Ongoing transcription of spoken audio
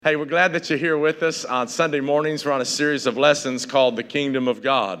Hey, we're glad that you're here with us on Sunday mornings. We're on a series of lessons called The Kingdom of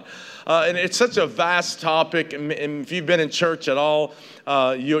God. And it's such a vast topic, and if you've been in church at all,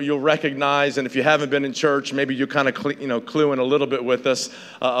 you'll recognize, and if you haven't been in church, maybe you kind of clue in a little bit with us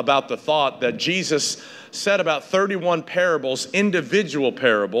about the thought that Jesus said about 31 parables, individual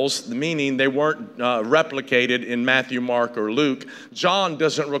parables, meaning they weren't replicated in Matthew, Mark, or Luke. John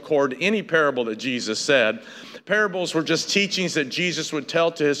doesn't record any parable that Jesus said. Parables were just teachings that Jesus would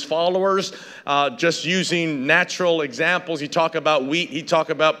tell to his followers, just using natural examples. He'd talk about wheat, he'd talk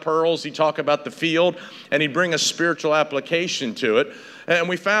about pearls, he'd talk about the field, and he'd bring a spiritual application to it. And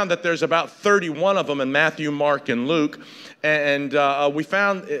we found that there's about 31 of them in Matthew, Mark, and Luke. And we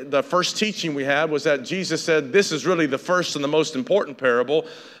found the first teaching we had was that Jesus said this is really the first and the most important parable.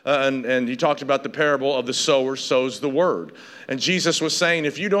 And he talked about the parable of the sower sows the word. And Jesus was saying,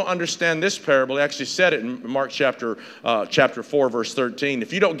 if you don't understand this parable, he actually said it in Mark chapter 4, verse 13.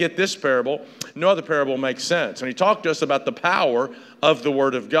 If you don't get this parable, no other parable makes sense. And he talked to us about the power of the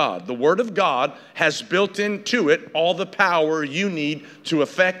Word of God. The Word of God has built into it all the power you need to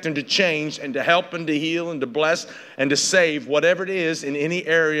affect and to change and to help and to heal and to bless and to save whatever it is in any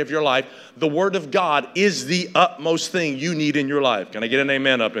area of your life. The Word of God is the utmost thing you need in your life. Can I get an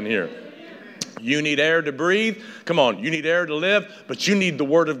amen up in here? You need air to breathe. Come on, you need air to live, but you need the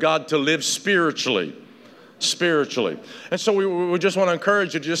Word of God to live spiritually. And so we just want to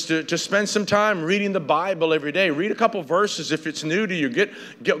encourage you just to spend some time reading the Bible every day. Read a couple verses if it's new to you.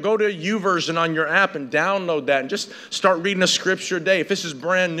 Go to YouVersion on your app and download that and just start reading a scripture a day. If this is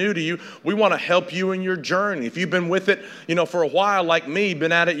brand new to you, we want to help you in your journey. If you've been with it, for a while like me,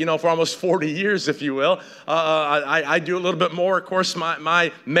 been at it, for almost 40 years, if you will. I do a little bit more. Of course,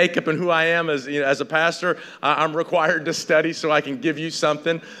 my makeup and who I am as a pastor, I'm required to study so I can give you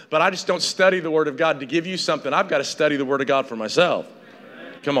something. But I just don't study the Word of God to give you something. I've got to study the Word of God for myself.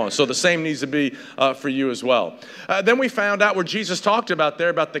 Come on. So the same needs to be for you as well. Then we found out where Jesus talked about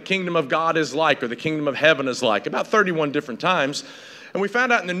the kingdom of God is like, or the kingdom of heaven is like, about 31 different times. And we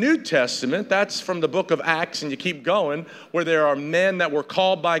found out in the New Testament, that's from the book of Acts, and you keep going, where there are men that were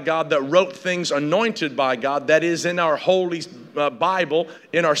called by God, that wrote things anointed by God, that is in our holy Bible,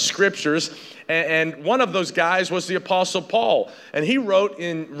 in our scriptures. And one of those guys was the Apostle Paul. And he wrote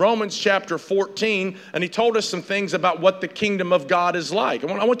in Romans chapter 14, and he told us some things about what the kingdom of God is like. I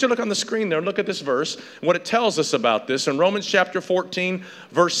want you to look on the screen there and look at this verse, what it tells us about this. In Romans chapter 14,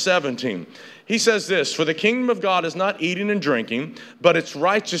 verse 17. He says this, "For the kingdom of God is not eating and drinking, but it's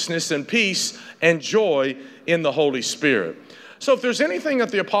righteousness and peace and joy in the Holy Spirit." So if there's anything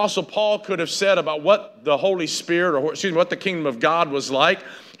that the Apostle Paul could have said about what the Holy Spirit, or what the kingdom of God was like,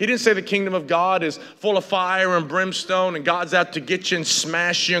 he didn't say the kingdom of God is full of fire and brimstone and God's out to get you and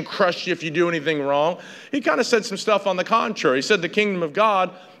smash you and crush you if you do anything wrong. He kind of said some stuff on the contrary. He said the kingdom of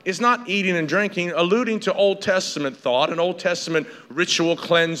God is not eating and drinking, alluding to Old Testament thought and Old Testament ritual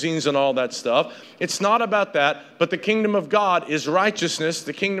cleansings and all that stuff. It's not about that, but the kingdom of God is righteousness,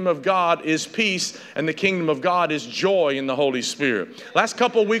 the kingdom of God is peace, and the kingdom of God is joy in the Holy Spirit. Last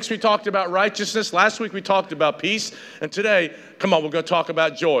couple of weeks we talked about righteousness. Last week we talked about peace. And today, come on, we're going to talk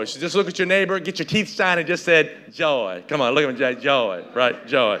about joy. So just look at your neighbor, get your teeth shining, and just said joy. Come on, look at him, joy, right?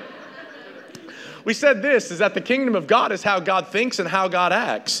 Joy. We said this, is that the kingdom of God is how God thinks and how God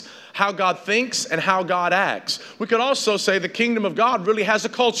acts. How God thinks and how God acts. We could also say the kingdom of God really has a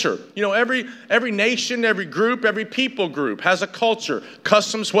culture. Every nation, every group, every people group has a culture.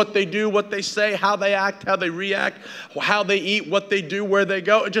 Customs, what they do, what they say, how they act, how they react, how they eat, what they do, where they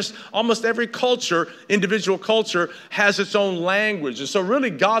go. Just almost every culture, individual culture, has its own language. And so really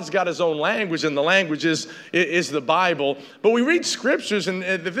God's got his own language, and the language is the Bible. But we read scriptures, and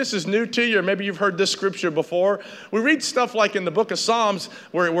if this is new to you, or maybe you've heard this scripture before, we read stuff like in the book of Psalms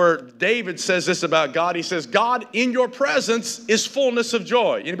where David says this about God. He says, "God, in your presence is fullness of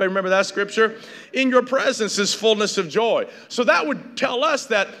joy." Anybody remember that scripture? In your presence is fullness of joy. So that would tell us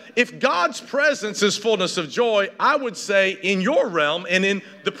that if God's presence is fullness of joy, I would say in your realm and in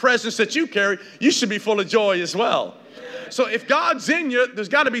the presence that you carry, you should be full of joy as well. So if God's in you, there's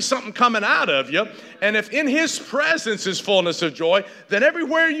got to be something coming out of you. And if in his presence is fullness of joy, then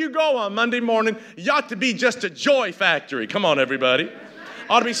everywhere you go on Monday morning, you ought to be just a joy factory. Come on, everybody.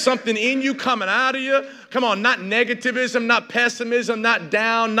 Ought to be something in you coming out of you. Come on, not negativism, not pessimism, not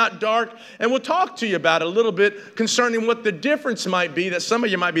down, not dark. And we'll talk to you about it a little bit concerning what the difference might be, that some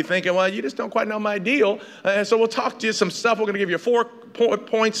of you might be thinking, well, you just don't quite know my deal. And so we'll talk to you some stuff. We're going to give you 4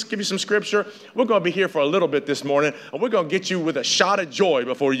 points, give you some scripture. We're going to be here for a little bit this morning, and we're going to get you with a shot of joy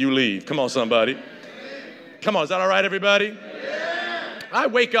before you leave. Come on, somebody. Come on, is that all right, everybody? I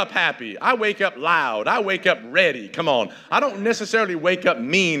wake up happy. I wake up loud. I wake up ready. Come on. I don't necessarily wake up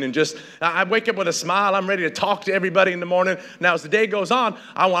mean and I wake up with a smile. I'm ready to talk to everybody in the morning. Now, as the day goes on,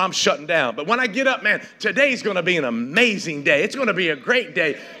 I'm shutting down. But when I get up, man, today's going to be an amazing day. It's going to be a great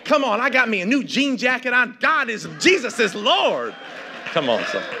day. Come on. I got me a new jean jacket on. Jesus is Lord. Come on,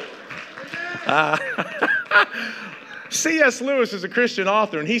 son. C.S. Lewis is a Christian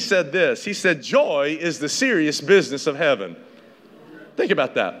author, and he said this. He said, joy is the serious business of heaven. Think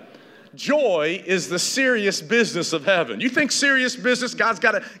about that. Joy is the serious business of heaven. You think serious business, God's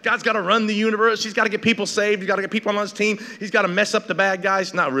got to run the universe. He's got to get people saved. He's got to get people on his team. He's got to mess up the bad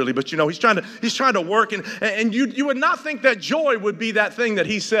guys. Not really, but he's trying to work. And you would not think that joy would be that thing that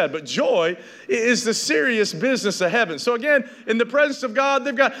he said. But joy is the serious business of heaven. So again, in the presence of God,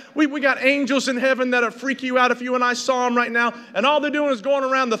 we got angels in heaven that'll freak you out if you and I saw them right now. And all they're doing is going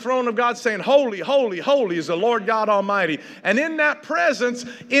around the throne of God saying, holy, holy, holy is the Lord God Almighty. And in that presence,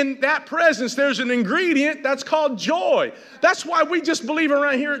 there's an ingredient that's called joy. That's why we just believe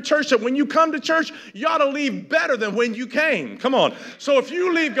around here at church that when you come to church, you ought to leave better than when you came. Come on. So if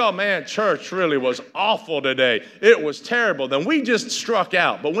you leave, go, man, church really was awful today. It was terrible. Then we just struck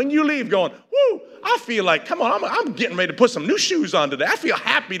out. But when you leave going, woo, I feel like, come on, I'm getting ready to put some new shoes on today. I feel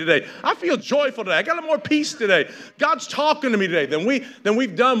happy today. I feel joyful today. I got a little more peace today. God's talking to me today. Then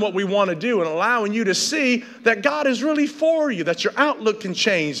we've done what we want to do and allowing you to see that God is really for you, that your outlook can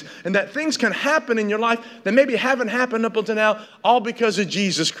change and that things can happen in your life that maybe haven't happened up until now, all because of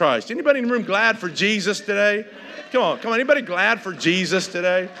Jesus Christ. Anybody in the room glad for Jesus today? Come on. Anybody glad for Jesus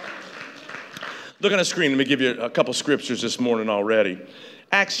today? Look on the screen. Let me give you a couple scriptures this morning already.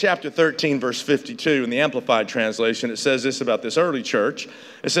 Acts chapter 13, verse 52, in the Amplified Translation, it says this about this early church.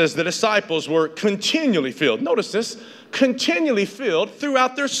 It says, the disciples were continually filled. Notice this, continually filled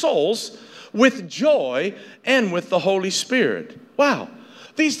throughout their souls with joy and with the Holy Spirit. Wow.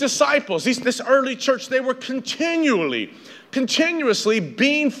 These disciples, this early church, they were continuously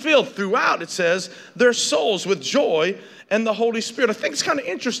being filled throughout, it says, their souls with joy and the Holy Spirit. I think it's kind of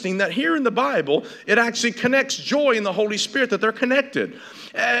interesting that here in the Bible, it actually connects joy and the Holy Spirit, that they're connected.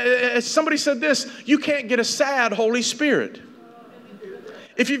 Somebody said this, you can't get a sad Holy Spirit.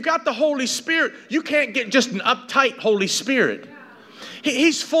 If you've got the Holy Spirit, you can't get just an uptight Holy Spirit.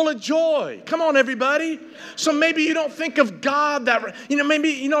 He's full of joy. Come on, everybody. So maybe you don't think of God that,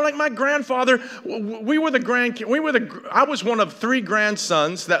 maybe, like my grandfather, I was one of 3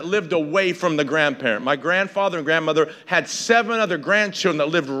 grandsons that lived away from the grandparent. My grandfather and grandmother had 7 other grandchildren that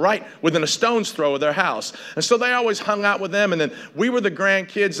lived right within a stone's throw of their house. And so they always hung out with them. And then we were the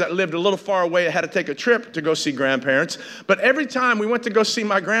grandkids that lived a little far away and had to take a trip to go see grandparents. But every time we went to go see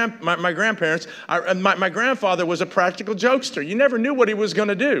my grandparents, my grandfather was a practical jokester. You never knew what he was going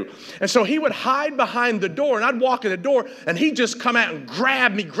to do. And so he would hide behind the door, and I'd walk in the door, and he'd just come out and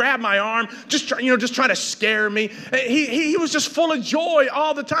grab my arm, just trying to scare me. He was just full of joy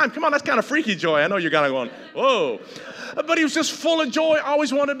all the time. Come on, that's kind of freaky joy. I know you're kind of going, whoa. But he was just full of joy,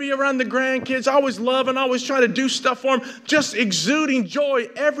 always wanted to be around the grandkids, always loving, always trying to do stuff for them, just exuding joy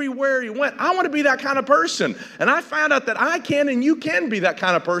everywhere he went. I want to be that kind of person. And I found out that I can and you can be that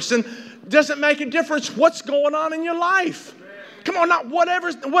kind of person. Doesn't make a difference what's going on in your life. Come on, not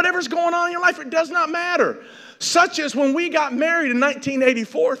whatever's going on in your life, it does not matter. Such as when we got married in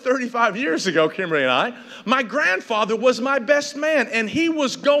 1984, 35 years ago, Kimberly and I, my grandfather was my best man, and he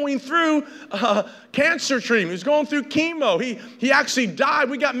was going through cancer treatment. He was going through chemo. He actually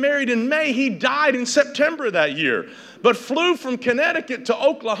died. We got married in May. He died in September that year, but flew from Connecticut to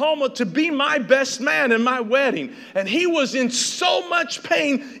Oklahoma to be my best man in my wedding. And he was in so much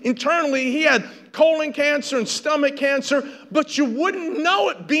pain internally. He had colon cancer and stomach cancer, but you wouldn't know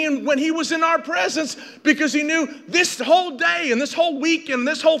it being when he was in our presence, because he knew this whole day and this whole week and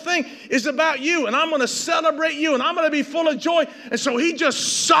this whole thing is about you, and I'm going to celebrate you, and I'm going to be full of joy. And so he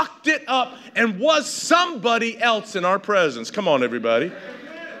just sucked it up and was somebody else in our presence. Come on, everybody.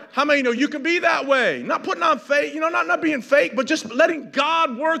 How many know you can be that way? Not putting on fake, not being fake, but just letting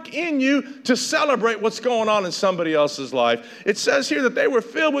God work in you to celebrate what's going on in somebody else's life. It says here that they were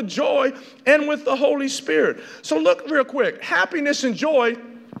filled with joy and with the Holy Spirit. So look real quick. Happiness and joy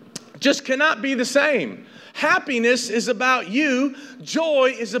just cannot be the same. Happiness is about you.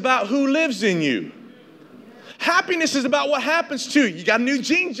 Joy is about who lives in you. Happiness is about what happens to you. You got a new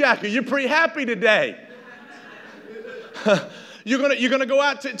jean jacket. You're pretty happy today. You're gonna go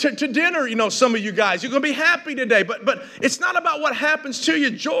out to dinner, some of you guys. You're going to be happy today. But it's not about what happens to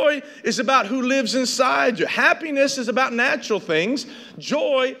you. Joy is about who lives inside you. Happiness is about natural things.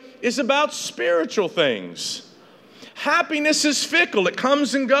 Joy is about spiritual things. Happiness is fickle. It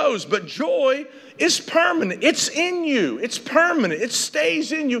comes and goes. But joy is permanent. It's in you. It's permanent. It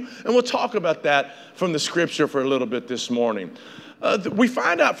stays in you. And we'll talk about that from the scripture for a little bit this morning. We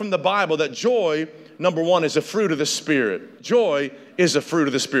find out from the Bible that joy, number one, is a fruit of the Spirit. Joy is a fruit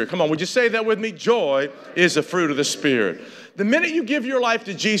of the Spirit. Come on, would you say that with me? Joy is a fruit of the Spirit. The minute you give your life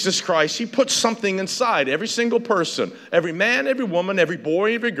to Jesus Christ, he puts something inside every single person. Every man, every woman, every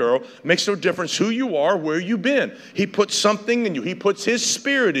boy, every girl. Makes no difference who you are, where you've been. He puts something in you. He puts his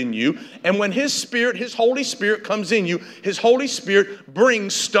Spirit in you. And when his Spirit, his Holy Spirit comes in you, his Holy Spirit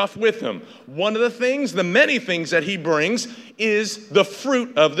brings stuff with him. One of the things, the many things that he brings is the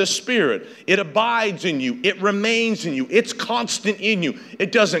fruit of the Spirit. It abides in you. It remains in you. It's constant in you.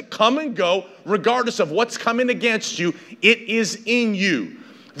 It doesn't come and go regardless of what's coming against you. It is in you.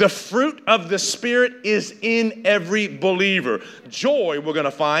 The fruit of the Spirit is in every believer. Joy, we're going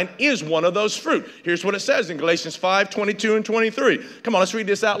to find, is one of those fruit. Here's what it says in Galatians 5:22 and 23. Come on, let's read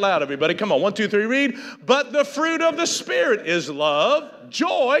this out loud, everybody. Come on, 1, 2, 3, read. But the fruit of the Spirit is love,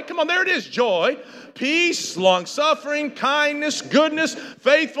 joy. Come on, there it is, joy. Peace, long-suffering, kindness, goodness,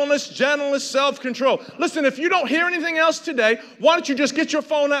 faithfulness, gentleness, self-control. Listen, if you don't hear anything else today, why don't you just get your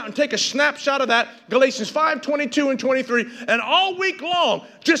phone out and take a snapshot of that, Galatians 5:22 and 23, and all week long,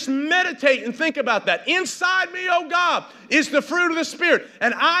 just meditate and think about that. Inside me, oh God, is the fruit of the Spirit.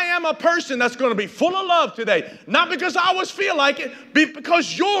 And I am a person that's going to be full of love today. Not because I always feel like it, but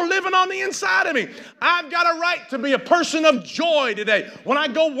because you're living on the inside of me. I've got a right to be a person of joy today. When I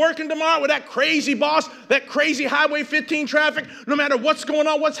go working tomorrow with that crazy boss, that crazy Highway 15 traffic, no matter what's going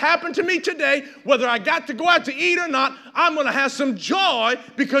on, what's happened to me today, whether I got to go out to eat or not, I'm going to have some joy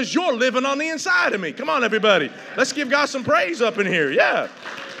because you're living on the inside of me. Come on, everybody. Let's give God some praise up in here. Yeah.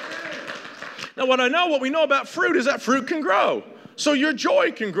 Now, what we know about fruit is that fruit can grow. So your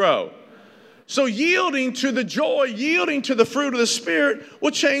joy can grow. So yielding to the joy, yielding to the fruit of the Spirit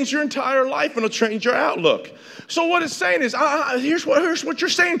will change your entire life and it'll change your outlook. So what it's saying is, here's what you're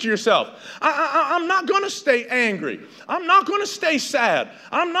saying to yourself. I'm not going to stay angry. I'm not going to stay sad.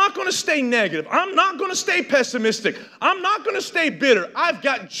 I'm not going to stay negative. I'm not going to stay pessimistic. I'm not going to stay bitter. I've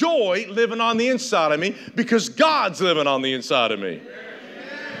got joy living on the inside of me because God's living on the inside of me.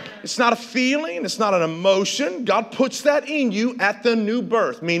 It's not a feeling. It's not an emotion. God puts that in you at the new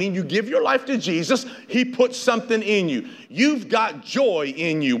birth, meaning you give your life to Jesus. He puts something in you. You've got joy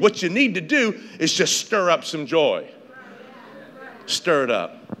in you. What you need to do is just stir up some joy. Stir it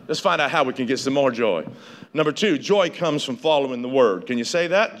up. Let's find out how we can get some more joy. Number 2, joy comes from following the Word. Can you say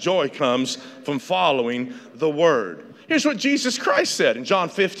that? Joy comes from following the Word. Here's what Jesus Christ said in John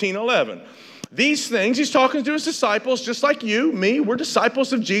 15:11. These things, he's talking to his disciples, just like you, me, we're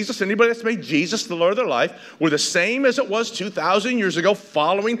disciples of Jesus. Anybody that's made Jesus the Lord of their life, we're the same as it was 2,000 years ago,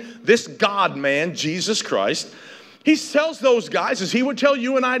 following this God-man, Jesus Christ. He tells those guys, as he would tell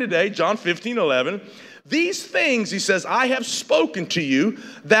you and I today, John 15:11, these things, he says, I have spoken to you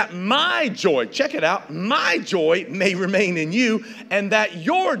that my joy, check it out, my joy may remain in you, and that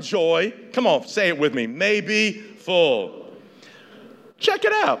your joy, come on, say it with me, may be full. Check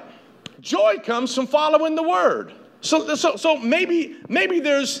it out. Joy comes from following the Word. So maybe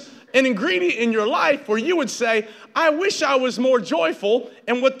there's an ingredient in your life where you would say, I wish I was more joyful.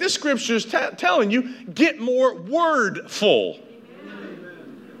 And what this scripture is telling you, get more wordful.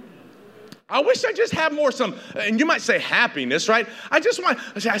 I wish I just had more and you might say happiness, right? I just want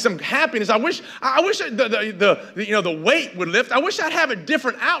to have some happiness. I wish the weight would lift. I wish I'd have a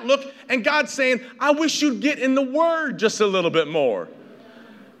different outlook. And God's saying, I wish you'd get in the Word just a little bit more.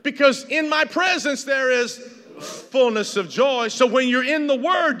 Because in my presence there is fullness of joy. So when you're in the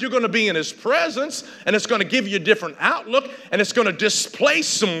Word, you're going to be in His presence, and it's going to give you a different outlook, and it's going to displace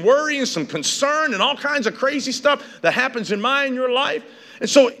some worry and some concern and all kinds of crazy stuff that happens in my and your life. And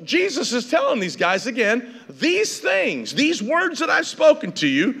so Jesus is telling these guys again, these things, these words that I've spoken to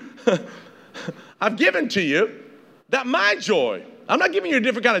you, I've given to you, that my joy, I'm not giving you a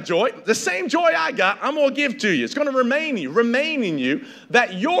different kind of joy. The same joy I got, I'm going to give to you. It's going to remain in you,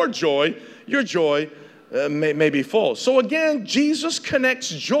 that your joy may be full. So again, Jesus connects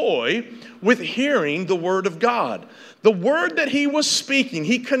joy with hearing the Word of God. The Word that He was speaking,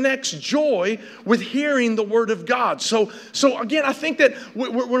 He connects joy with hearing the Word of God. So again, I think that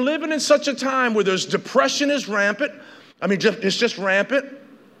we're living in such a time where there's depression is rampant. I mean, it's just rampant.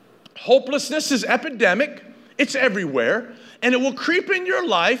 Hopelessness is epidemic. It's everywhere. And it will creep in your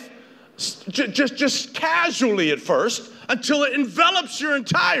life just casually at first until it envelops your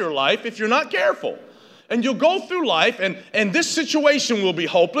entire life if you're not careful. And you'll go through life and this situation will be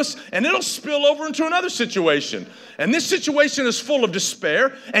hopeless and it'll spill over into another situation. And this situation is full of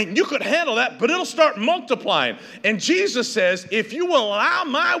despair, and you could handle that, but it'll start multiplying. And Jesus says, if you will allow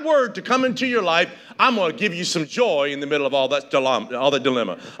my word to come into your life, I'm going to give you some joy in the middle of all that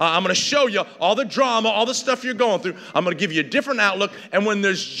dilemma. I'm going to show you all the drama, all the stuff you're going through. I'm going to give you a different outlook. And when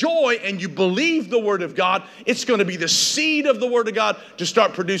there's joy and you believe the word of God, it's going to be the seed of the word of God to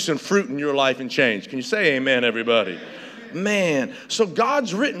start producing fruit in your life and change. Can you say amen, everybody? Man, so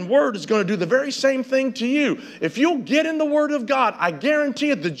God's written word is going to do the very same thing to you. If you'll get in the word of God, I guarantee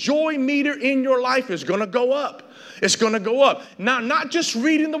you the joy meter in your life is going to go up. It's going to go up. Now, not just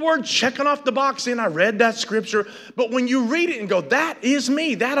reading the word, checking off the box, saying I read that scripture, but when you read it and go, that is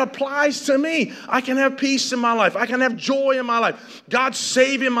me. That applies to me. I can have peace in my life. I can have joy in my life. God's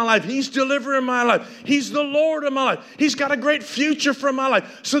saving my life. He's delivering my life. He's the Lord of my life. He's got a great future for my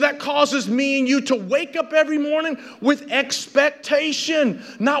life. So that causes me and you to wake up every morning with expectation,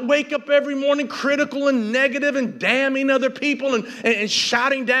 not wake up every morning critical and negative and damning other people and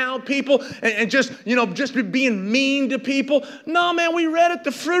shouting down people and just being mean to people. No, man, we read it.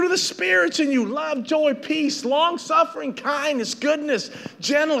 The fruit of the Spirit's in you. Love, joy, peace, long-suffering, kindness, goodness,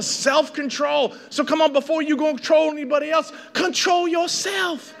 gentleness, self-control. So come on, before you go control anybody else, control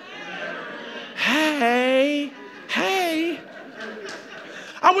yourself. Hey.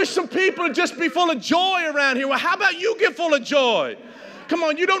 I wish some people would just be full of joy around here. Well, how about you get full of joy? Come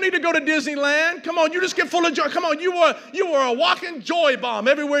on, you don't need to go to Disneyland. Come on, you just get full of joy. Come on, you are a walking joy bomb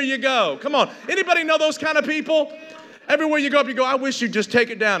everywhere you go. Come on, anybody know those kind of people? Everywhere you go up, you go, I wish you'd just take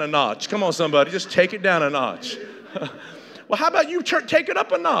it down a notch. Come on, somebody, just take it down a notch. Well, how about you take it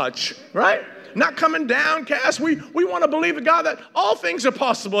up a notch, right? Not coming down, Cass. We want to believe in God that all things are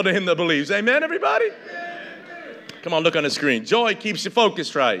possible to him that believes. Amen, everybody? Come on, look on the screen. Joy keeps you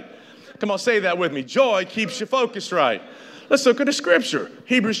focused right. Come on, say that with me. Joy keeps you focused right. Let's look at the scripture.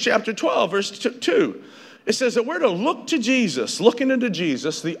 Hebrews chapter 12, verse 2. It says that we're to look to Jesus, looking into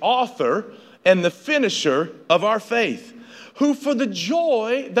Jesus, the author and the finisher of our faith, who for the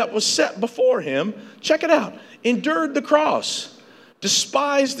joy that was set before him, check it out, endured the cross,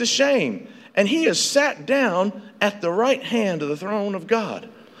 despised the shame, and he has sat down at the right hand of the throne of God.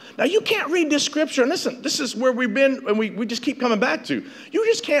 Now, you can't read this scripture, and listen, this is where we've been, and we just keep coming back to. You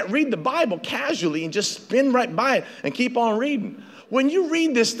just can't read the Bible casually and just spin right by it and keep on reading. When you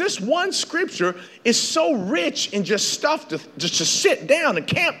read this one scripture is so rich in just stuff to sit down and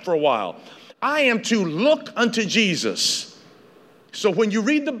camp for a while. I am to look unto Jesus. So when you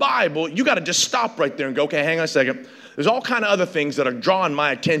read the Bible, you got to just stop right there and go, okay, hang on a second. There's all kind of other things that are drawing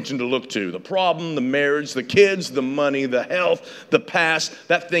my attention to look to. The problem, the marriage, the kids, the money, the health, the past.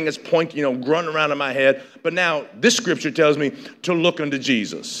 That thing is pointing, running around in my head. But now this scripture tells me to look unto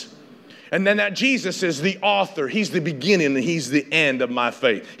Jesus. And then that Jesus is the author. He's the beginning and he's the end of my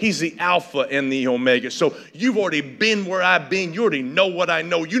faith. He's the Alpha and the Omega. So you've already been where I've been. You already know what I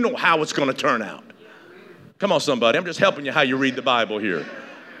know. You know how it's going to turn out. Come on, somebody. I'm just helping you how you read the Bible here.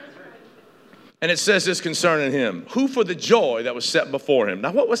 And it says this concerning him, who for the joy that was set before him.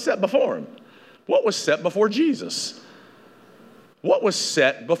 Now, what was set before him? What was set before Jesus? What was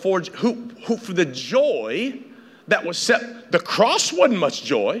set before, who for the joy that was set, the cross wasn't much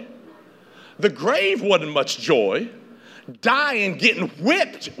joy. The grave wasn't much joy. Dying, getting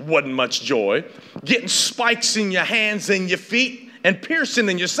whipped wasn't much joy. Getting spikes in your hands and your feet and piercing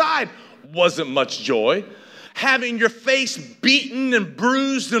in your side wasn't much joy. Having your face beaten and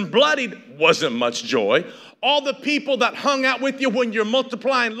bruised and bloodied wasn't much joy. All the people that hung out with you when you're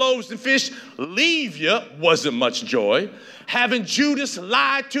multiplying loaves and fish leave you wasn't much joy. Having Judas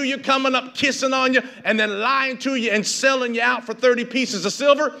lie to you, coming up kissing on you, and then lying to you and selling you out for 30 pieces of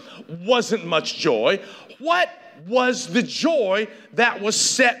silver wasn't much joy. What was the joy that was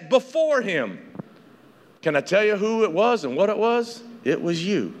set before him? Can I tell you who it was and what it was? It was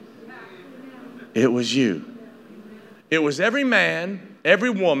you. It was you. It was every man, every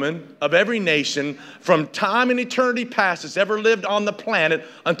woman of every nation from time and eternity past that's ever lived on the planet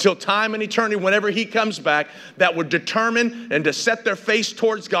until time and eternity whenever he comes back that would determine and to set their face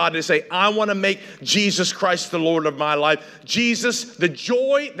towards God and say, I want to make Jesus Christ the Lord of my life. Jesus, the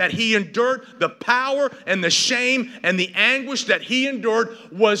joy that he endured, the power and the shame and the anguish that he endured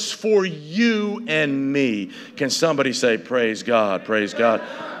was for you and me. Can somebody say, praise God, praise God,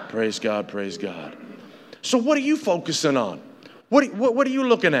 praise God, praise God. So what are you focusing on? What are you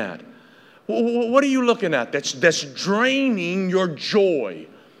looking at? What are you looking at that's draining your joy?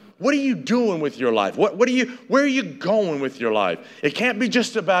 What are you doing with your life? Where are you going with your life? It can't be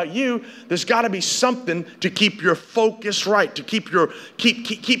just about you. There's got to be something to keep your focus right, to keep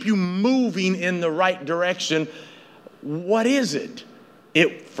you moving in the right direction. What is it?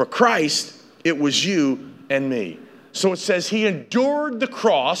 For Christ, it was you and me. So it says he endured the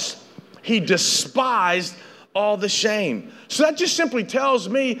cross. He despised all the shame. So that just simply tells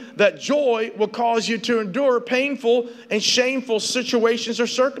me that joy will cause you to endure painful and shameful situations or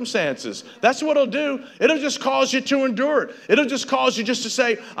circumstances. That's what it'll do. It'll just cause you to endure it. It'll just cause you just to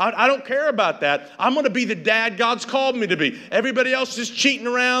say, I don't care about that. I'm going to be the dad God's called me to be. Everybody else is cheating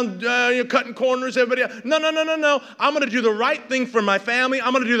around, cutting corners. Everybody else. No. I'm going to do the right thing for my family.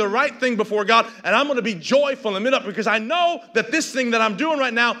 I'm going to do the right thing before God, and I'm going to be joyful in the middle because I know that this thing that I'm doing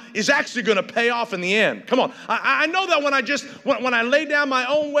right now is actually going to pay off in the end. Come on. I know that when I lay down my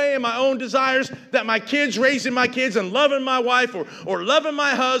own way and my own desires, that my kids, raising my kids and loving my wife or loving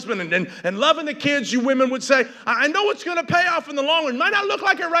my husband and loving the kids, you women would say, I know it's going to pay off in the long run. It might not look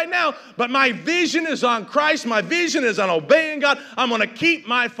like it right now, but my vision is on Christ. My vision is on obeying God. I'm going to keep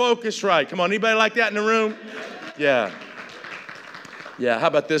my focus right. Come on, anybody like that in the room? Yeah. Yeah, how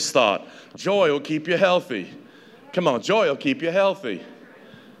about this thought? Joy will keep you healthy. Come on, joy will keep you healthy.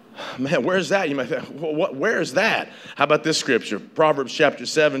 Man, where's that? You might think, where is that? How about this scripture? Proverbs chapter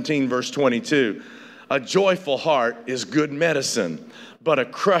 17, verse 22. A joyful heart is good medicine, but a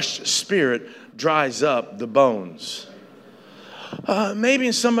crushed spirit dries up the bones. Maybe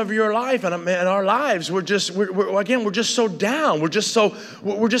in some of your life and our lives, we're just so down. We're just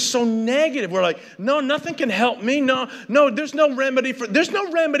so negative. We're like, no, nothing can help me. No, there's no remedy for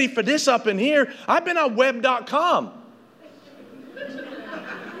this up in here. I've been on web.com.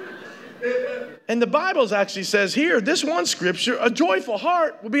 And the Bible actually says here, this one scripture, a joyful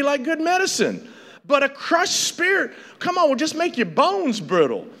heart will be like good medicine. But a crushed spirit, come on, will just make your bones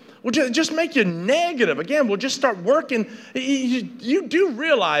brittle. Will just make you negative. Again, we'll just start working. You do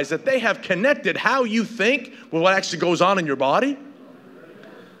realize that they have connected how you think with what actually goes on in your body?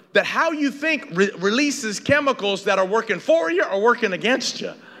 That how you think releases chemicals that are working for you or working against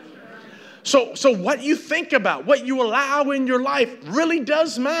you. So what you think about, what you allow in your life really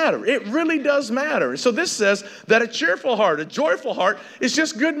does matter. It really does matter. So this says that a cheerful heart, a joyful heart is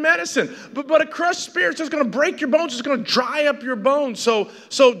just good medicine. But a crushed spirit is just going to break your bones. It's going to dry up your bones. So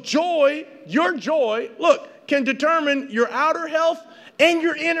joy, your joy, look, can determine your outer health and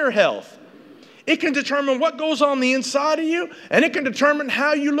your inner health. It can determine what goes on the inside of you, and it can determine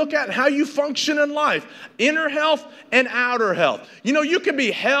how you look at and how you function in life. Inner health and outer health. You know, you can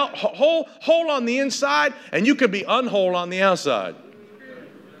be whole on the inside, and you can be unwhole on the outside.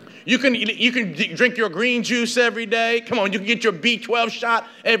 You can drink your green juice every day. Come on, you can get your B12 shot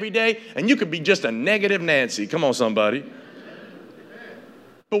every day, and you could be just a negative Nancy. Come on, somebody.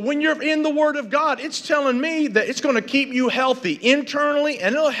 But when you're in the Word of God, it's telling me that it's going to keep you healthy internally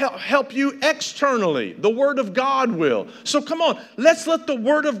and it'll help you externally. The Word of God will. So come on, let's let the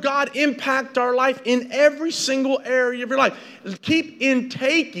Word of God impact our life in every single area of your life. Keep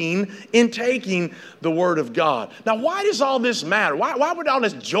intaking the Word of God. Now, why does all this matter? Why would all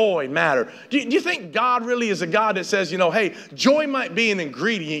this joy matter? Do you think God really is a God that says, hey, joy might be an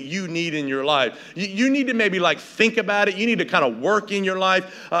ingredient you need in your life? You need to maybe think about it. You need to kind of work in your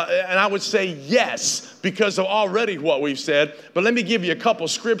life. And I would say yes, because of already what we've said. But let me give you a couple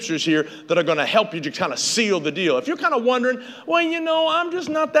scriptures here that are going to help you to kind of seal the deal. If you're kind of wondering, well, I'm just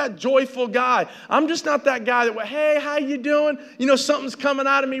not that joyful guy. I'm just not that guy that, hey, how you doing? Something's coming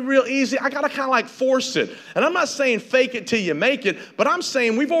out of me real easy. I got to kind of force it. And I'm not saying fake it till you make it, but I'm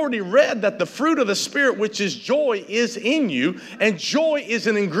saying we've already read that the fruit of the Spirit, which is joy, is in you. And joy is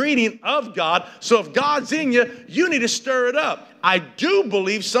an ingredient of God. So if God's in you, you need to stir it up. I do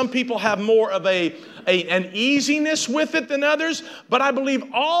believe some people have more of an easiness with it than others, but I believe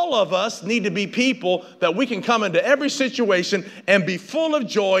all of us need to be people that we can come into every situation and be full of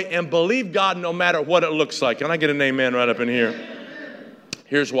joy and believe God no matter what it looks like. Can I get an amen right up in here?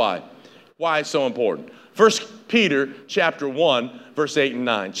 Here's why. Why it's so important. 1 Peter chapter 1, verse 8 and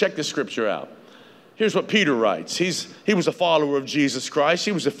 9. Check this scripture out. Here's what Peter writes. He was a follower of Jesus Christ.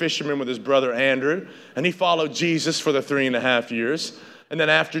 He was a fisherman with his brother Andrew, and he followed Jesus for the 3.5 years. And then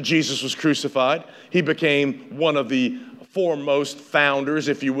after Jesus was crucified, he became one of the foremost founders,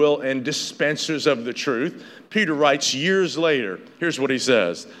 if you will, and dispensers of the truth. Peter writes years later, here's what he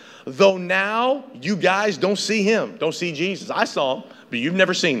says. Though now you guys don't see him, don't see Jesus. I saw him, but you've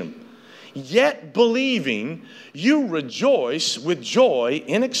never seen him. Yet believing, you rejoice with joy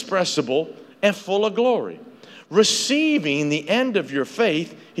inexpressible and full of glory, receiving the end of your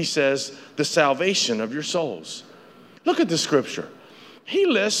faith, he says, the salvation of your souls. Look at the scripture.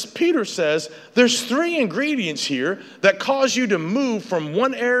 Peter says, there's 3 ingredients here that cause you to move from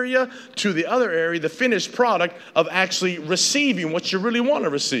one area to the other area, the finished product of actually receiving what you really want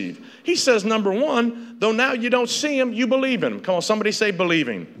to receive. He says, number 1, though now you don't see him, you believe in him. Come on, somebody say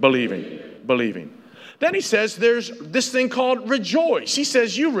believing. Then he says there's this thing called rejoice. He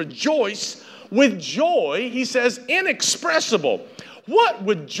says you rejoice with joy. He says inexpressible. What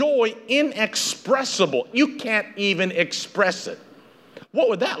would joy inexpressible? You can't even express it. What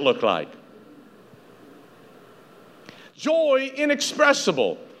would that look like? Joy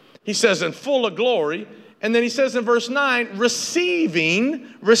inexpressible. He says and full of glory. And then he says in verse 9, receiving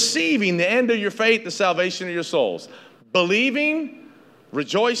the end of your faith, the salvation of your souls. Believing,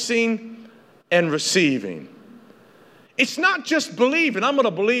 rejoicing, and receiving. It's not just believing. I'm going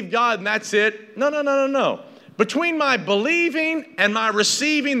to believe God and that's it. No. Between my believing and my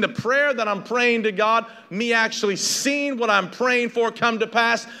receiving the prayer that I'm praying to God, me actually seeing what I'm praying for come to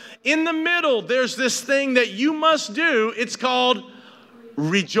pass, in the middle, there's this thing that you must do. It's called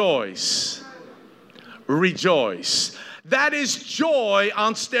rejoice. Rejoice. That is joy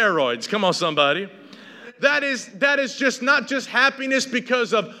on steroids. Come on, somebody. That is just not just happiness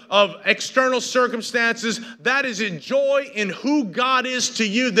because of external circumstances. That is a joy in who God is to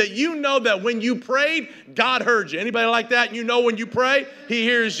you, that you know that when you prayed, God heard you. Anybody like that? And you know when you pray, He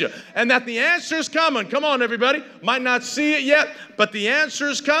hears you. And that the answer is coming. Come on, everybody. Might not see it yet, but the answer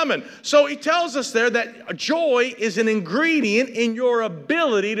is coming. So he tells us there that joy is an ingredient in your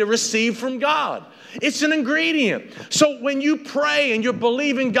ability to receive from God. It's an ingredient. So when you pray and you're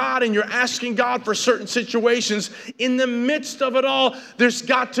believing God and you're asking God for certain situations, in the midst of it all, there's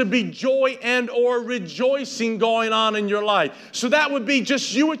got to be joy and or rejoicing going on in your life. So that would be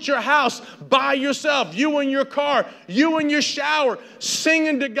just you at your house by yourself, you in your car, you in your shower,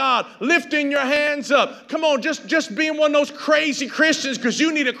 singing to God, lifting your hands up. Come on, just being one of those crazy Christians because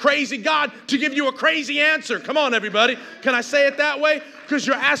you need a crazy God to give you a crazy answer. Come on, everybody. Can I say it that way? Because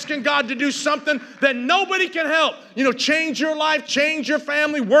you're asking God to do something that nobody can help. Change your life, change your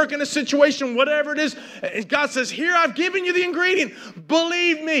family, work in a situation, whatever it is. And God says, here, I've given you the ingredient.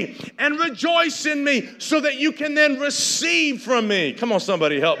 Believe me and rejoice in me so that you can then receive from me. Come on,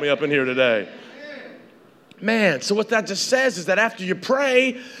 somebody help me up in here today. Man, so what that just says is that after you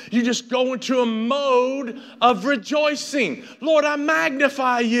pray, you just go into a mode of rejoicing. Lord, I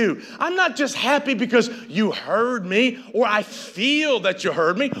magnify you. I'm not just happy because you heard me or I feel that you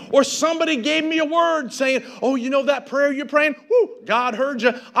heard me or somebody gave me a word saying, oh, you know that prayer you're praying? Woo, God heard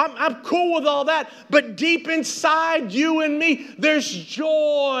you. I'm cool with all that. But deep inside you and me, there's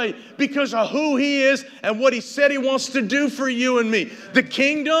joy because of who He is and what He said He wants to do for you and me. The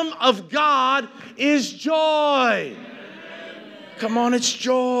kingdom of God is joy. Come on, it's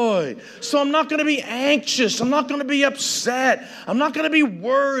joy. So I'm not going to be anxious. I'm not going to be upset. I'm not going to be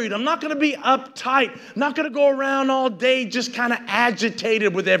worried. I'm not going to be uptight. I'm not going to go around all day just kind of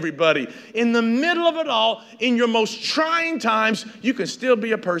agitated with everybody. In the middle of it all, in your most trying times, you can still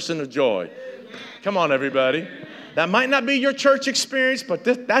be a person of joy. Come on, everybody. That might not be your church experience, but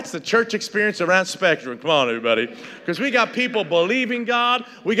that's the church experience around Spectrum. Come on, everybody. Because we got people believing God.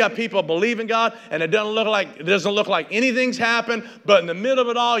 We got people believing God, and it doesn't look like anything's happened, but in the middle of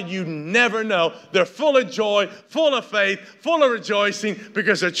it all, you never know. They're full of joy, full of faith, full of rejoicing,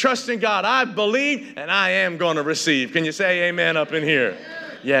 because they're trusting God. I believe, and I am going to receive. Can you say amen up in here?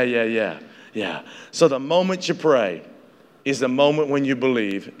 Yeah. So the moment you pray is the moment when you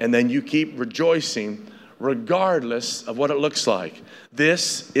believe, and then you keep rejoicing regardless of what it looks like.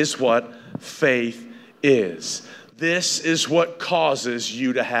 This is what faith is. This is what causes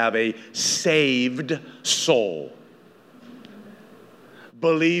you to have a saved soul.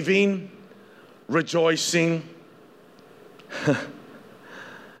 Believing, rejoicing,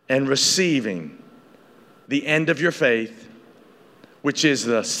 and receiving the end of your faith, which is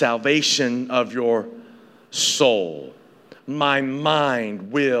the salvation of your soul. My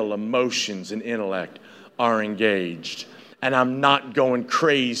mind, will, emotions, and intellect are engaged. And I'm not going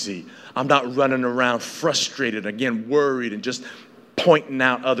crazy. I'm not running around frustrated, again, worried and just pointing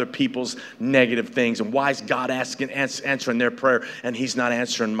out other people's negative things. And why is God answering their prayer and He's not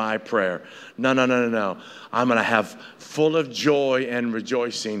answering my prayer? No. I'm going to have full of joy and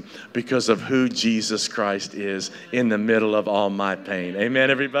rejoicing because of who Jesus Christ is in the middle of all my pain.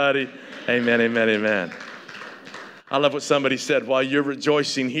 Amen, everybody? Amen. I love what somebody said. While you're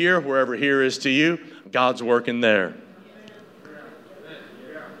rejoicing here, wherever here is to you, God's working there.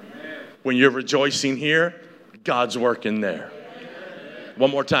 When you're rejoicing here, God's working there.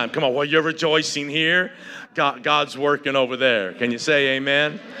 One more time. Come on. While you're rejoicing here, God's working over there. Can you say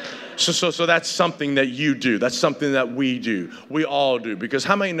amen? So that's something that you do. That's something that we do. We all do. Because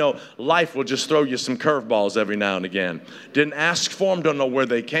how many know life will just throw you some curveballs every now and again? Didn't ask for them, don't know where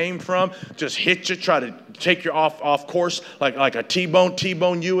they came from. Just hit you, try to take you off course like a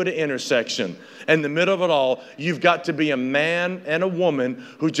T-bone you at an intersection. In the middle of it all, you've got to be a man and a woman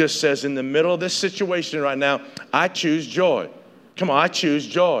who just says, in the middle of this situation right now, I choose joy. Come on, I choose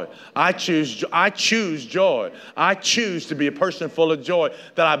joy. I choose joy. I choose to be a person full of joy,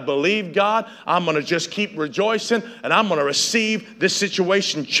 that I believe God. I'm going to just keep rejoicing, and I'm going to receive this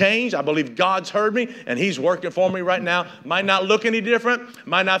situation change. I believe God's heard me, and He's working for me right now. Might not look any different,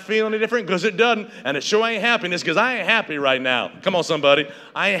 might not feel any different, because it doesn't, and it sure ain't happiness, because I ain't happy right now. Come on, somebody.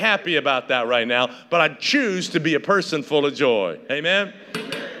 I ain't happy about that right now, but I choose to be a person full of joy. Amen?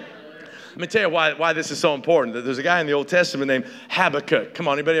 Let me tell you why this is so important. There's a guy in the Old Testament named Habakkuk. Come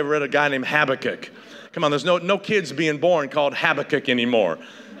on, anybody ever read a guy named Habakkuk? Come on, there's no kids being born called Habakkuk anymore.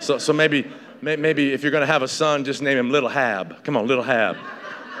 So maybe if you're going to have a son, just name him Little Hab. Come on, Little Hab.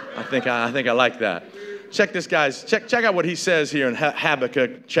 I think I like that. Check this, guys. Check out what he says here in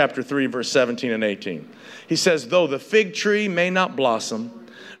Habakkuk chapter 3, verse 17 and 18. He says, though the fig tree may not blossom,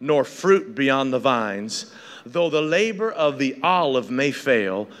 nor fruit be on the vines, though the labor of the olive may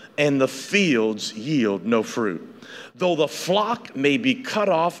fail, and the fields yield no fruit, though the flock may be cut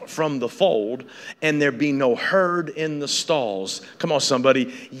off from the fold, and there be no herd in the stalls. Come on,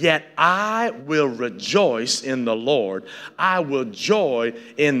 somebody. Yet I will rejoice in the Lord. I will joy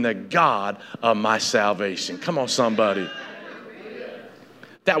in the God of my salvation. Come on, somebody.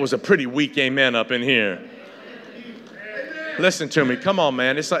 That was a pretty weak amen up in here. Listen to me. Come on,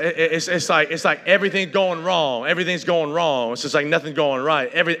 man. It's like everything's going wrong. Everything's going wrong. It's just like nothing's going right.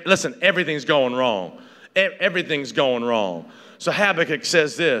 Everything's going wrong. Everything's going wrong. So Habakkuk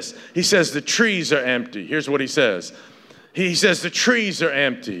says this. He says the trees are empty. Here's what he says. He says the trees are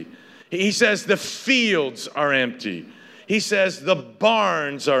empty. He says the fields are empty. He says the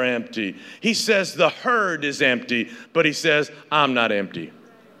barns are empty. He says the herd is empty. But he says, I'm not empty.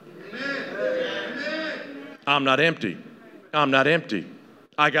 I'm not empty. I'm not empty.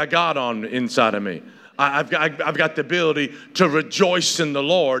 I got God on inside of me. I've got the ability to rejoice in the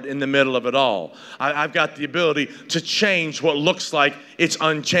Lord in the middle of it all. I've got the ability to change what looks like it's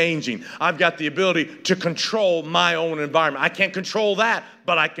unchanging. I've got the ability to control my own environment. I can't control that,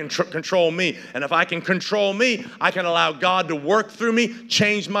 but I can control me. And if I can control me, I can allow God to work through me,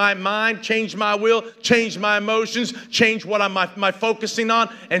 change my mind, change my will, change my emotions, change what I'm focusing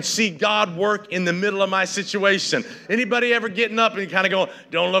on, and see God work in the middle of my situation. Anybody ever getting up and kind of going,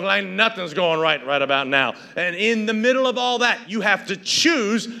 don't look like nothing's going right about now. And in the middle of all that, you have to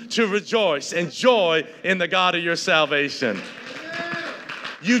choose to rejoice and joy in the God of your salvation.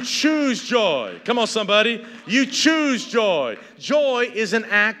 You choose joy. Come on, somebody. You choose joy. Joy is an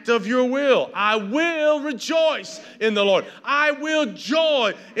act of your will. I will rejoice in the Lord. I will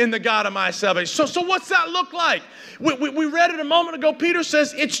joy in the God of my salvation. So what's that look like? We read it a moment ago. Peter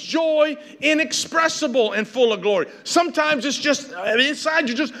says it's joy inexpressible and full of glory. Sometimes it's just inside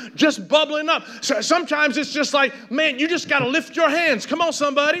you just bubbling up. Sometimes it's just like, man, you just got to lift your hands. Come on,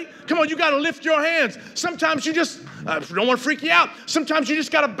 somebody. Come on, you got to lift your hands. Sometimes you just, don't want to freak you out. Sometimes you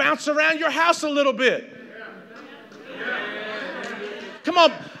just got to bounce around your house a little bit. Come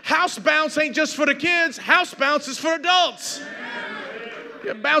on, house bounce ain't just for the kids. House bounce is for adults.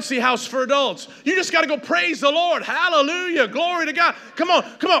 Yeah, bouncy house for adults. You just got to go praise the Lord. Hallelujah. Glory to God. Come on.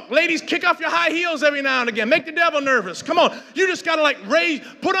 Ladies, kick off your high heels every now and again. Make the devil nervous. Come on. You just got to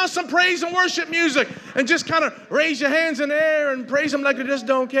put on some praise and worship music and just kind of raise your hands in the air and praise Him like you just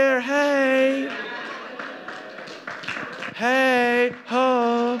don't care. Hey. Hey.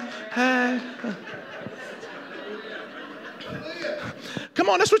 Oh. Hey. Come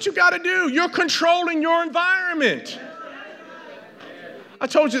on, that's what you got to do. You're controlling your environment. I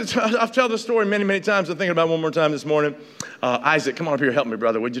told you, I've told this story many, many times. I'm thinking about it one more time this morning. Isaac, come on up here, help me,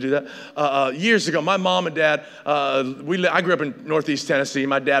 brother. Would you do that? Years ago, my mom and dad, I grew up in Northeast Tennessee.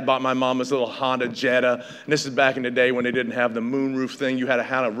 My dad bought my mom this little Honda Jetta, and this is back in the day when they didn't have the moonroof thing. You had to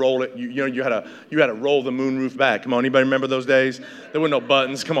kind of roll it. You had to roll the moonroof back. Come on, anybody remember those days? There were no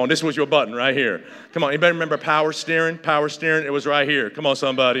buttons. Come on, this was your button right here. Come on, anybody remember power steering? Power steering, it was right here. Come on,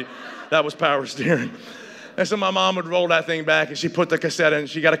 somebody. That was power steering. And so my mom would roll that thing back, and she put the cassette in.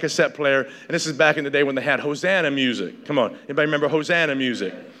 She got a cassette player, and this is back in the day when they had Hosanna music. Come on, anybody remember Hosanna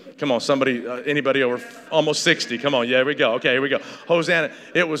music? Come on, somebody, anybody over almost 60? Come on, yeah, here we go. Okay, here we go. Hosanna.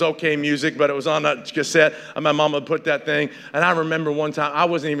 It was okay music, but it was on that cassette, and my mom would put that thing. And I remember one time, I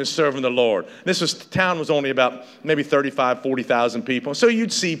wasn't even serving the Lord. Town was only about maybe 35, 40,000 people. So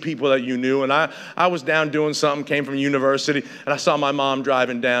you'd see people that you knew, and I was down doing something, came from university, and I saw my mom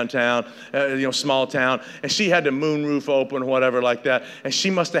driving downtown, small town, and she had the moonroof open, whatever like that, and she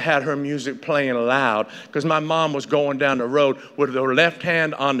must have had her music playing loud, because my mom was going down the road with her left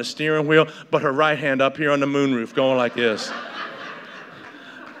hand on the steering wheel, but her right hand up here on the moonroof going like this.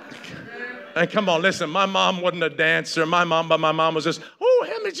 And come on, listen, my mom wasn't a dancer. My mom was just, oh,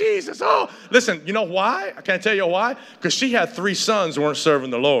 him and Jesus. Oh, listen, you know why? I can't tell you why. Because she had 3 sons who weren't serving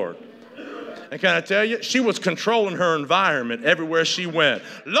the Lord. And can I tell you, she was controlling her environment everywhere she went.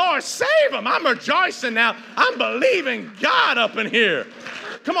 Lord, save them. I'm rejoicing now. I'm believing God up in here.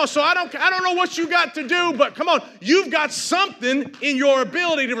 Come on, so I don't know what you got to do, but come on, you've got something in your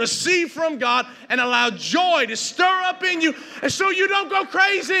ability to receive from God and allow joy to stir up in you, and so you don't go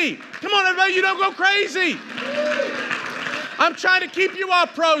crazy. Come on, everybody, you don't go crazy. I'm trying to keep you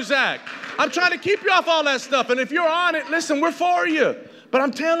off Prozac. I'm trying to keep you off all that stuff, and if you're on it, listen, we're for you. But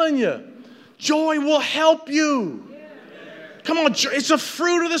I'm telling you, joy will help you. Come on, it's a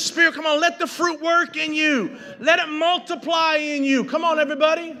fruit of the Spirit. Come on, let the fruit work in you. Let it multiply in you. Come on,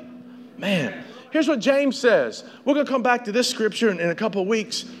 everybody. Man, here's what James says. We're going to come back to this scripture in a couple of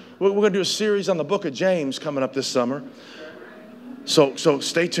weeks. We're going to do a series on the book of James coming up this summer. So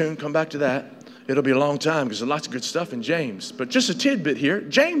stay tuned. Come back to that. It'll be a long time because there's lots of good stuff in James. But just a tidbit here.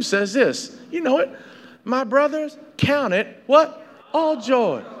 James says this. You know it. My brothers, count it, what? All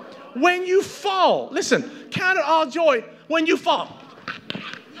joy. When you fall. Listen, count it all joy. When you fall,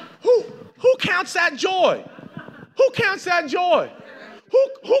 who counts that joy? Who counts that joy?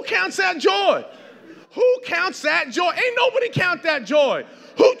 Who counts that joy? Who counts that joy? Ain't nobody count that joy.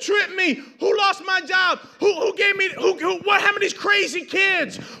 Who tripped me? Who lost my job? Who gave me? What happened to these crazy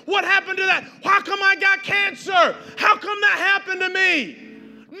kids? What happened to that? How come I got cancer? How come that happened to me?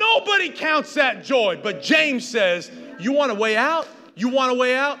 Nobody counts that joy. But James says, you want a way out? You want a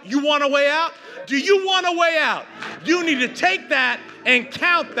way out? You want a way out? Do you want a way out? You need to take that and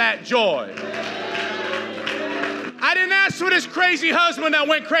count that joy. I didn't ask for this crazy husband that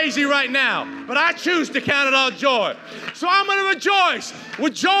went crazy right now, but I choose to count it all joy. So I'm going to rejoice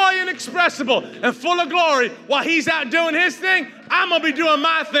with joy inexpressible and full of glory while he's out doing his thing. I'm going to be doing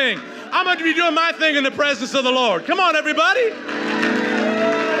my thing. I'm going to be doing my thing in the presence of the Lord. Come on, everybody.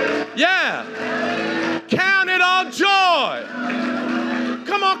 Yeah. Count it all joy.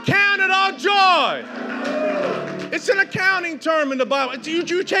 Come on, count it all joy. It's an accounting term in the Bible.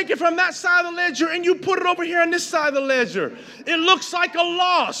 You take it from that side of the ledger and you put it over here on this side of the ledger. It looks like a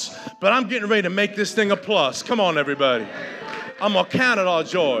loss, but I'm getting ready to make this thing a plus. Come on, everybody. I'm going to count it all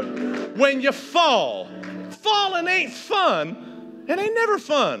joy. When you fall, falling ain't fun. It ain't never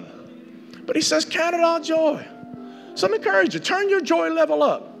fun. But he says, count it all joy. So I'm encouraging you. Turn your joy level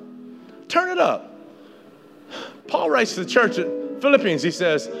up. Turn it up. Paul writes to the church at Philippians, he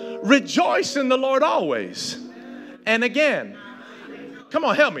says, rejoice in the Lord always. And again, come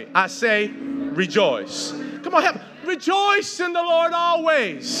on, help me. I say, rejoice. Come on, help me. Rejoice in the Lord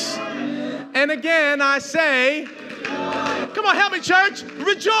always. And again, I say, come on, help me, church.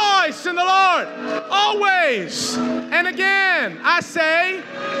 Rejoice in the Lord always. And again, I say,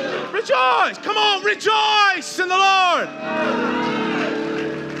 rejoice. Come on, rejoice in the Lord.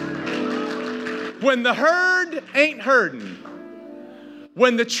 When the herd ain't herding.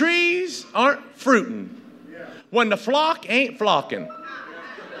 When the trees aren't fruiting. When the flock ain't flocking.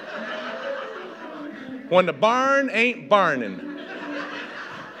 When the barn ain't barning.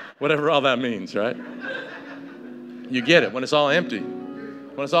 Whatever all that means, right? You get it. When it's all empty.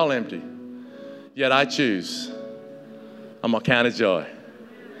 When it's all empty. Yet I choose. I'm going to count it joy.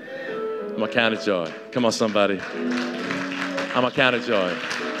 I'm going to count it joy. Come on, somebody. I'm going to count it joy.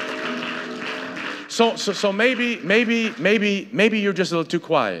 So maybe you're just a little too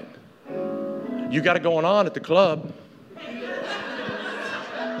quiet. You got it going on at the club.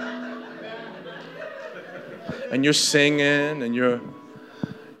 And you're singing and you're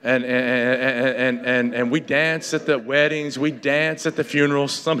and we dance at the weddings, we dance at the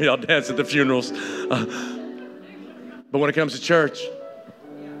funerals. Some of y'all dance at the funerals. But when it comes to church,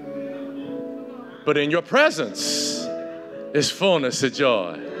 but in your presence is fullness of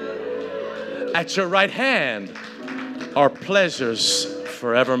joy. At your right hand are pleasures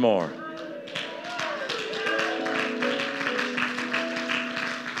forevermore.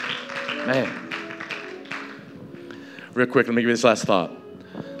 Man. Real quick, let me give you this last thought.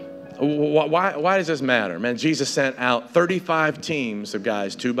 Why does this matter? Man, Jesus sent out 35 teams of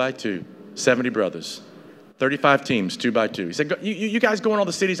guys, 2 by 2, 70 brothers. 35 teams, 2 by 2. He said, you guys go in all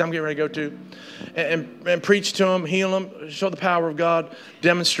the cities I'm getting ready to go to and preach to them, heal them, show the power of God,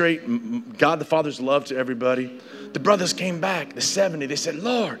 demonstrate God the Father's love to everybody. The brothers came back, the 70. They said,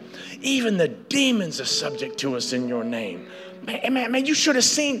 Lord, even the demons are subject to us in your name. Man, you should have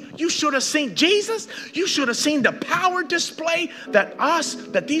seen Jesus. You should have seen the power display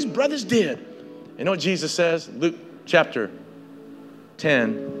that these brothers did. You know what Jesus says? Luke chapter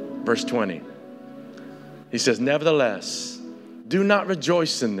 10, verse 20. He says, nevertheless, do not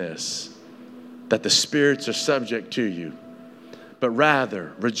rejoice in this, that the spirits are subject to you, but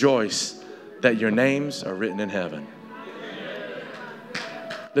rather rejoice that your names are written in heaven.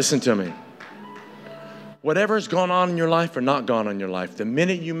 Listen to me. Whatever's gone on in your life or not gone on in your life, the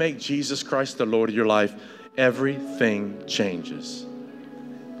minute you make Jesus Christ the Lord of your life, everything changes.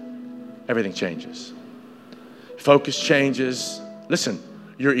 Everything changes. Focus changes. Listen,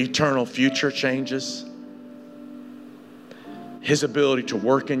 your eternal future changes. His ability to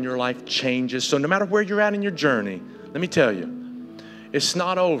work in your life changes. So no matter where you're at in your journey, let me tell you, it's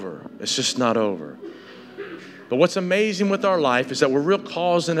not over. It's just not over. But what's amazing with our life is that we're real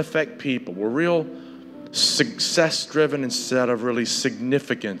cause and effect people. We're real success-driven instead of really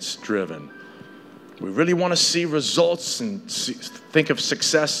significance-driven. We really want to see results and think of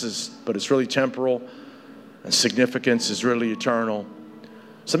successes, but it's really temporal, and significance is really eternal.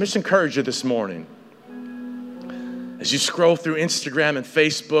 So let me just encourage you this morning. As you scroll through Instagram and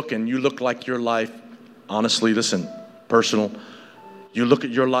Facebook and you look like your life, honestly, listen, personal, you look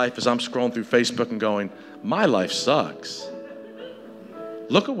at your life as I'm scrolling through Facebook and going, my life sucks.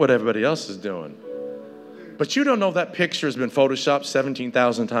 Look at what everybody else is doing. But you don't know that picture has been photoshopped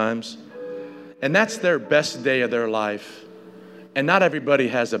 17,000 times. And that's their best day of their life. And not everybody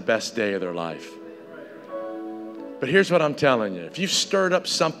has a best day of their life. But here's what I'm telling you. If you've stirred up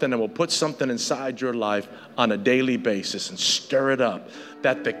something and will put something inside your life on a daily basis and stir it up,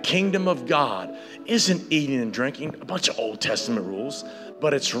 that the kingdom of God isn't eating and drinking, a bunch of Old Testament rules,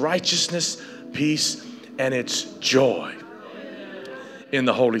 but it's righteousness, peace, and it's joy in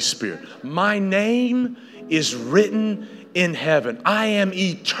the Holy Spirit. My name is written in heaven. I am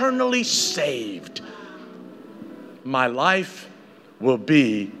eternally saved. My life will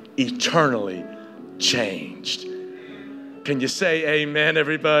be eternally changed. Can you say amen,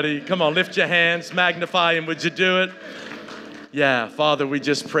 everybody? Come on, lift your hands, magnify him. Would you do it? Yeah, Father, we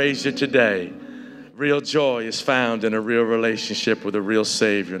just praise you today. Real joy is found in a real relationship with a real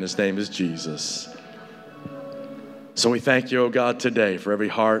Savior, and his name is Jesus. So we thank you, oh God, today for every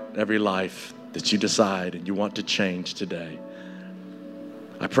heart, every life that you decide and you want to change today.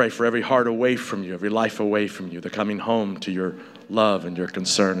 I pray for every heart away from you, every life away from you, they're coming home to your love and your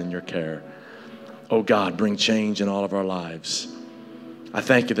concern and your care. Oh God, bring change in all of our lives. I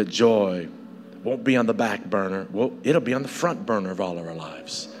thank you that joy won't be on the back burner. Well, it'll be on the front burner of all of our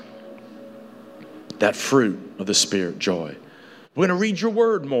lives. That fruit of the Spirit, joy. We're going to read your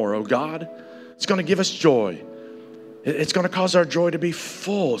word more, oh God. It's going to give us joy. It's going to cause our joy to be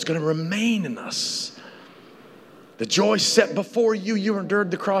full. It's going to remain in us. The joy set before you, you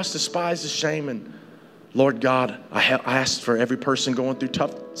endured the cross, despised the shame. And Lord God, I ask for every person going through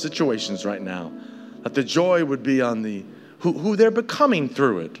tough situations right now, that the joy would be on the who they're becoming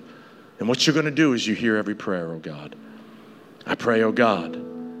through it. And what you're going to do is you hear every prayer, oh God. I pray, oh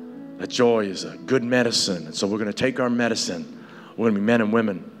God, that joy is a good medicine. And so we're going to take our medicine. We're going to be men and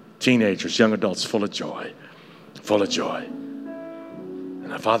women, teenagers, young adults, full of joy. Full of joy.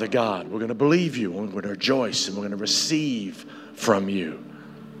 And Father God, we're going to believe you, and we're going to rejoice, and we're going to receive from you.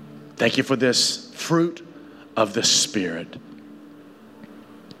 Thank you for this fruit of the Spirit.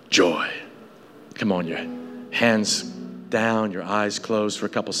 Joy. Come on, your hands down, your eyes closed for a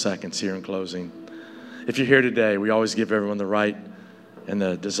couple seconds here in closing. If you're here today, we always give everyone the right and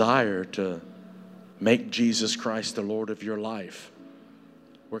the desire to make Jesus Christ the Lord of your life.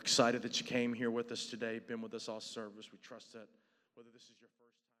 We're excited that you came here with us today, been with us all service. We trust that whether this is your